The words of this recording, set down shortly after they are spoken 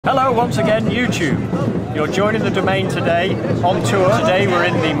Hello once again YouTube. You're joining the domain today on tour. Today we're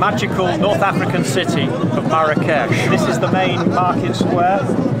in the magical North African city of Marrakesh. This is the main market square.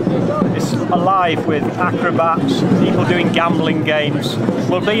 It's alive with acrobats, people doing gambling games.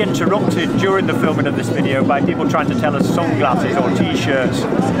 We'll be interrupted during the filming of this video by people trying to tell us sunglasses or t-shirts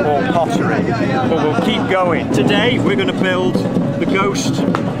or pottery. But we'll keep going. Today we're going to build the Ghost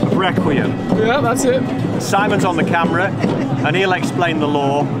of Requiem. Yeah, that's it. Simon's on the camera and he'll explain the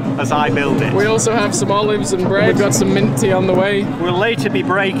lore as I build it. We also have some olives and bread. We've got some mint tea on the way. We'll later be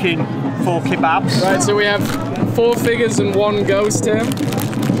breaking 4 kebabs. Right, so we have 4 figures and 1 ghost here.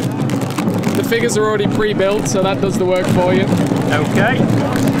 The figures are already pre-built, so that does the work for you. Okay.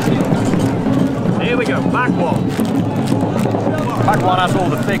 Here we go, back one. Back one has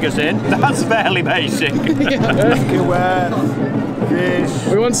all the figures in. That's fairly basic. We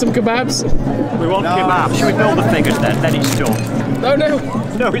want some kebabs? We want kebabs. Should we build the figures then it's done? Oh no!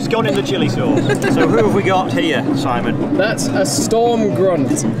 No, it's gone in the chili sauce. So who have we got here, Simon? That's a storm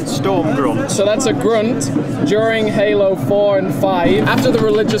grunt. Storm grunt. So that's a grunt during Halo 4 and 5, after the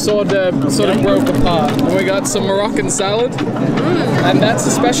religious order sort of broke apart. And we got some Moroccan salad. And that's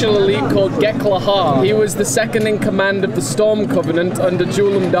a special elite called Geklahar. He was the second in command of the Storm Covenant under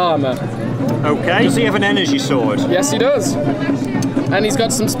Julam Dharma. Okay. Does he have an energy sword? Yes, he does. And he's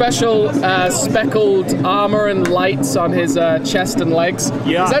got some special speckled armor and lights on his chest and legs.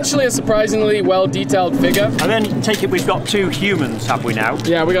 Yeah. It's actually a surprisingly well-detailed figure. And then take it we've got 2 humans, have we now?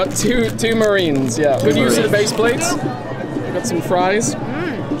 Yeah, we got two Marines, yeah. Good use of the base plates. We've got some fries.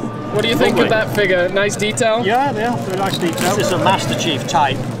 What do you think of that figure? Nice detail? Yeah, they're nice detail. This is a Master Chief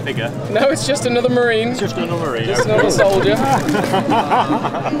type figure. No, it's just another Marine. It's just another Marine. Just another soldier.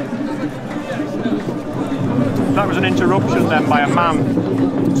 That was an interruption then by a man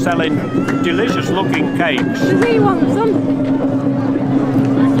selling delicious looking cakes. We want some.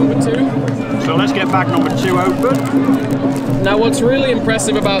 Number 2. So let's get bag number 2 open. Now what's really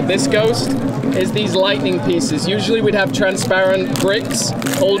impressive about this ghost is these lightning pieces. Usually we'd have transparent bricks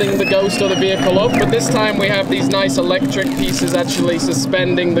holding the ghost or the vehicle up, but this time we have these nice electric pieces actually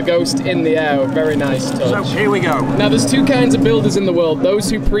suspending the ghost in the air. Very nice touch. So here we go. Now there's 2 kinds of builders in the world, those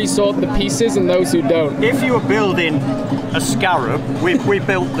who pre-sort the pieces and those who don't. If you were building a scarab, we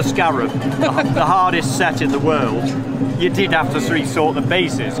built the scarab, the hardest set in the world, you did have to pre-sort the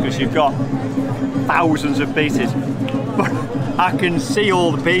bases because you've got thousands of pieces. But I can see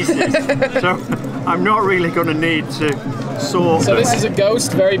all the pieces, so I'm not really going to need to sort So them. this is a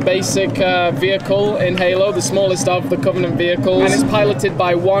ghost, very basic vehicle in Halo, the smallest of the Covenant vehicles, and it's piloted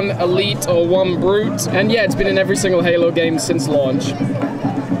by 1 elite or 1 brute, and yeah, it's been in every single Halo game since launch.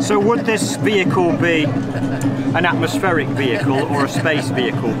 So would this vehicle be an atmospheric vehicle or a space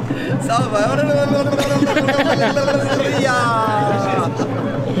vehicle?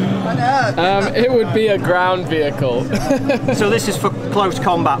 It would be a ground vehicle. So this is for close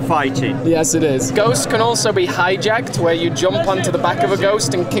combat fighting? Yes, it is. Ghosts can also be hijacked, where you jump onto the back of a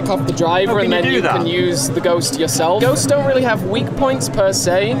ghost and kick off the driver, and then you can use the ghost yourself. Ghosts don't really have weak points per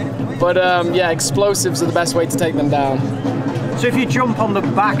se, but yeah, explosives are the best way to take them down. So if you jump on the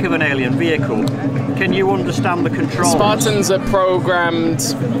back of an alien vehicle, can you understand the controls? Spartans are programmed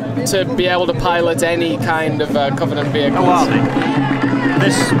to be able to pilot any kind of Covenant vehicle. Oh, are they?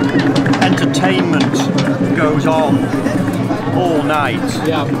 This entertainment goes on all night.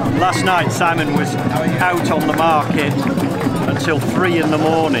 Yeah. Last night Simon was out on the market until 3 in the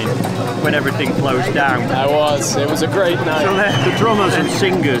morning when everything closed down. It was a great night. So the drummers and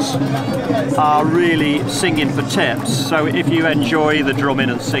singers are really singing for tips. So if you enjoy the drumming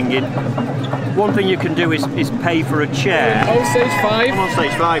and singing, one thing you can do is pay for a chair. Oh, stage 5? I'm on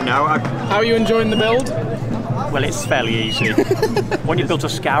stage 5 now. How are you enjoying the build? Well, it's fairly easy. When you built a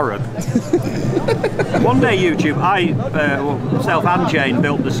scarab. One day YouTube, myself and Jane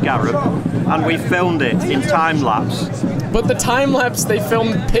built the scarab and we filmed it in time-lapse. But the time-lapse, they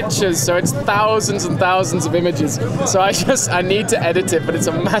filmed pictures, so it's thousands and thousands of images. So I need to edit it, but it's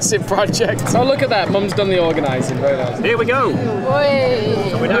a massive project. Oh, look at that. Mum's done the organising. Very nice. Here we go.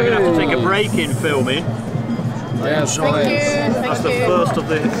 So we're now going to have to take a break in filming. Yes. Thank you. That's the first of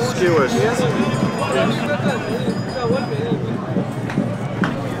the skewers.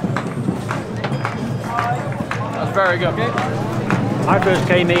 That's very good. I first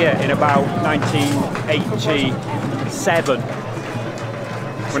came here in about 1987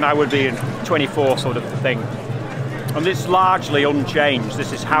 when I would be in 24 sort of thing. And it's largely unchanged.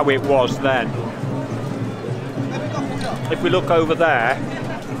 This is how it was then. If we look over there,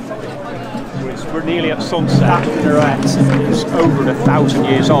 we're nearly at sunset. That minaret is over 1,000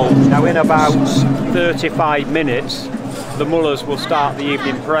 years old. Now in about 35 minutes, the mullahs will start the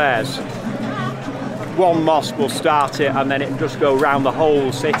evening prayers. One mosque will start it, and then it just go around the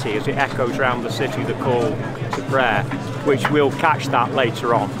whole city as it echoes around the city, the call to prayer, which we'll catch that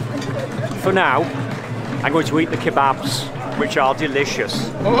later on. For now, I'm going to eat the kebabs, which are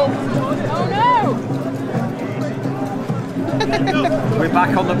delicious. Oh no! We're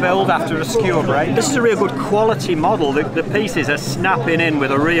back on the build after a skewer break. This is a real good quality model. The pieces are snapping in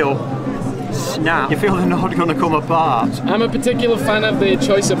with a real snap. You feel they're not going to come apart. I'm a particular fan of the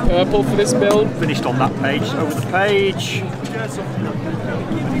choice of purple for this build. Finished on that page. Over the page.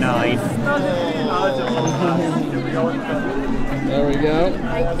 9. There we go.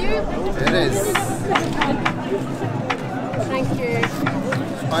 Thank you. It is. Thank you.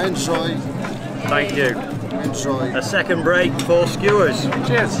 I enjoy. Thank you. Enjoy. A second break for skewers.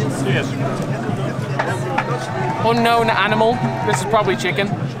 Cheers. Cheers. Unknown animal. This is probably chicken.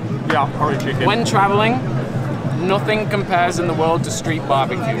 Yeah, probably chicken. When traveling, nothing compares in the world to street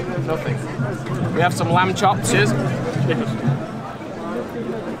barbecue. Nothing. We have some lamb chops. Cheers. Cheers.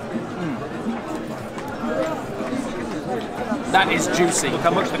 That is juicy. Look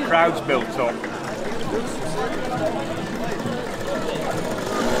how much the crowd's built up.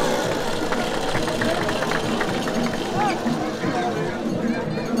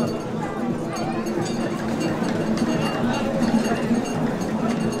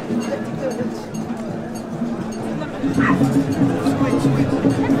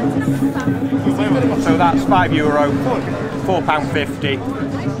 So that's €5, £4.50.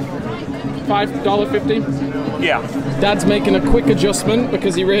 $5.50. Yeah. Dad's making a quick adjustment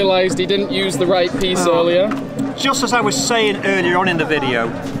because he realised he didn't use the right piece earlier. Just as I was saying earlier on in the video,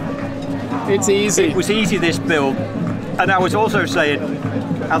 It's easy. it was easy, this build, and I was also saying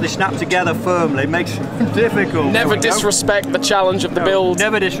how they snap together firmly makes it difficult. Never There we go. disrespect the challenge of the build.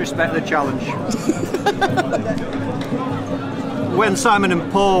 Never disrespect the challenge. When Simon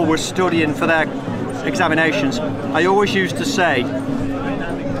and Paul were studying for their examinations, I always used to say,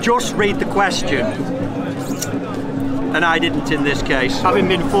 just read the question. And I didn't in this case. Having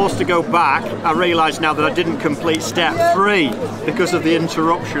been forced to go back, I realise now that I didn't complete step 3 because of the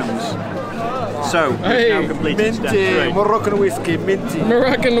interruptions. So, Hey, we've now completed step 3. Moroccan whiskey, minty.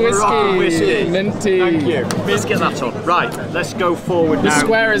 Moroccan whiskey. Moroccan whiskey. Minty. Thank you. Let's get that on. Right, let's go forward The now.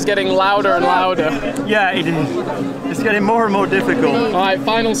 square is getting louder and louder. Yeah, it is. It's getting more and more difficult. Alright,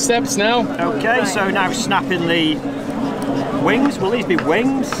 final steps now. Okay, so now snapping the wings. Will these be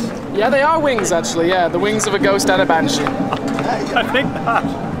wings? Yeah, they are wings actually, yeah. The wings of a ghost and a banshee. I think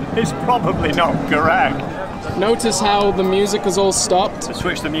that is probably not correct. Notice how the music has all stopped. To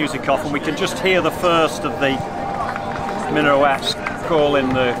switch the music off, and we can just hear the first of the minarets calling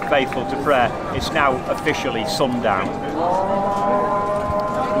the faithful to prayer. It's now officially sundown.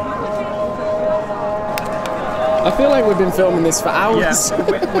 I feel like we've been filming this for hours. Yes,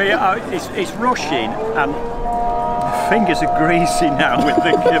 we are, it's rushing, and fingers are greasy now with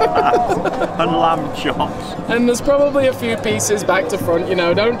the kebab and lamb chops. And there's probably a few pieces back to front, you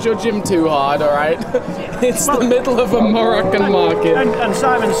know, don't judge him too hard, alright? It's the middle of a Moroccan market. And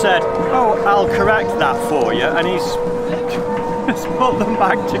Simon said, oh, I'll correct that for you, and he's put them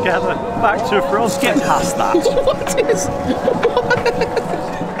back together, back to front. Let's get past that. What is...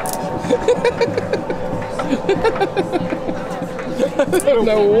 I don't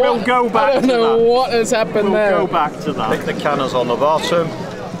know what, We'll go back I don't to know that. what has happened there. We'll go back to that. Pick the canners on the bottom,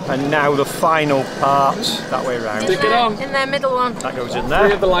 and now the final part, that way around. Stick it on. In the middle one. That goes in Three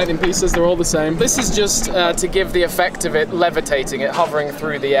there. of the lightning pieces, they're all the same. This is just to give the effect of it levitating, it hovering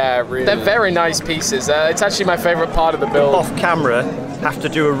through the air, really. They're very nice pieces. It's actually my favourite part of the build. Off camera, have to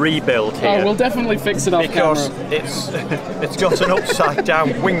do a rebuild here. Oh, we'll definitely fix it off because camera. it's got an upside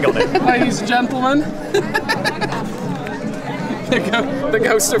down wing on it. Ladies and gentlemen, the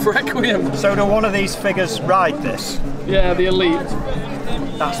Ghost of Requiem. So do one of these figures ride this? Yeah, the elite.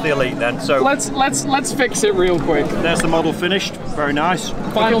 That's the elite then. So Let's fix it real quick. there's the model finished. Very nice.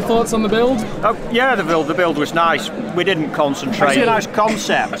 Final thoughts on the build? Oh yeah, the build was nice. We didn't concentrate. Actually, a nice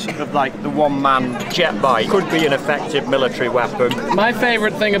concept of like the one-man jet bike. Could be an effective military weapon. My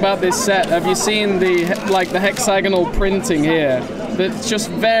favourite thing about this set, have you seen the hexagonal printing here? That's just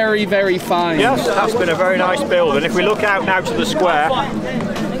very, very fine. Yes, that's been a very nice build. And if we look out now to the square,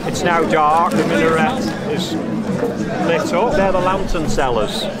 it's now dark. The minaret is lit up. They're the lantern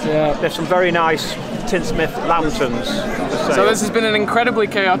sellers. Yeah. There's some very nice tinsmith lanterns. So this has been an incredibly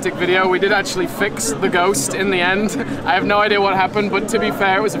chaotic video. We did actually fix the ghost in the end. I have no idea what happened, but to be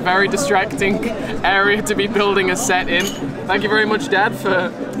fair, it was a very distracting area to be building a set in. Thank you very much, Dad,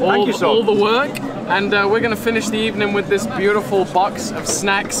 for all the work. And we're going to finish the evening with this beautiful box of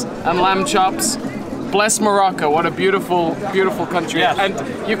snacks and lamb chops. Bless Morocco, what a beautiful, beautiful country. Yes.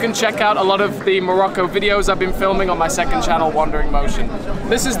 And you can check out a lot of the Morocco videos I've been filming on my second channel, Wandering Motion.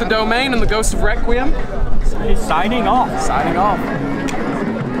 This is The Domain and the Ghost of Requiem. He's signing off. Signing off.